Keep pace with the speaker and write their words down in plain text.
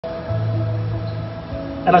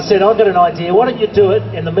And I said, I've got an idea. Why don't you do it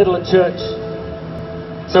in the middle of church?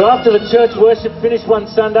 So after the church worship finished one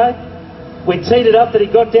Sunday, we teed it up that he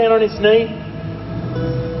got down on his knee.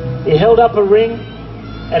 He held up a ring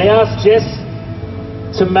and he asked Jess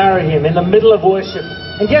to marry him in the middle of worship.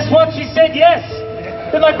 And guess what? She said yes.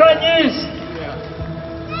 Isn't that great news?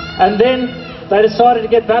 And then they decided to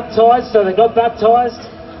get baptised, so they got baptised.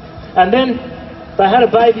 And then they had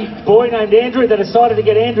a baby boy named Andrew. They decided to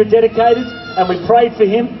get Andrew dedicated, and we prayed for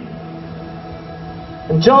him.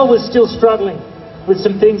 And Joel was still struggling with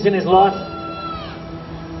some things in his life.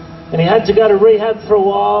 And he had to go to rehab for a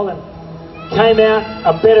while and came out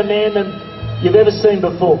a better man than you've ever seen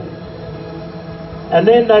before. And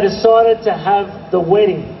then they decided to have the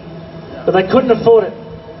wedding, but they couldn't afford it.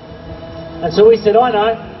 And so we said, I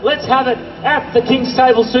know, let's have it at the King's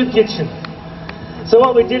Table Soup Kitchen. So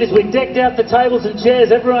what we did is we decked out the tables and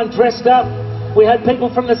chairs, everyone dressed up. We had people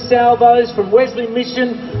from the Salvos, from Wesley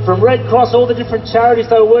Mission, from Red Cross, all the different charities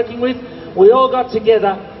they were working with. We all got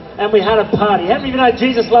together and we had a party. How many of you know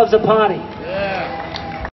Jesus loves a party?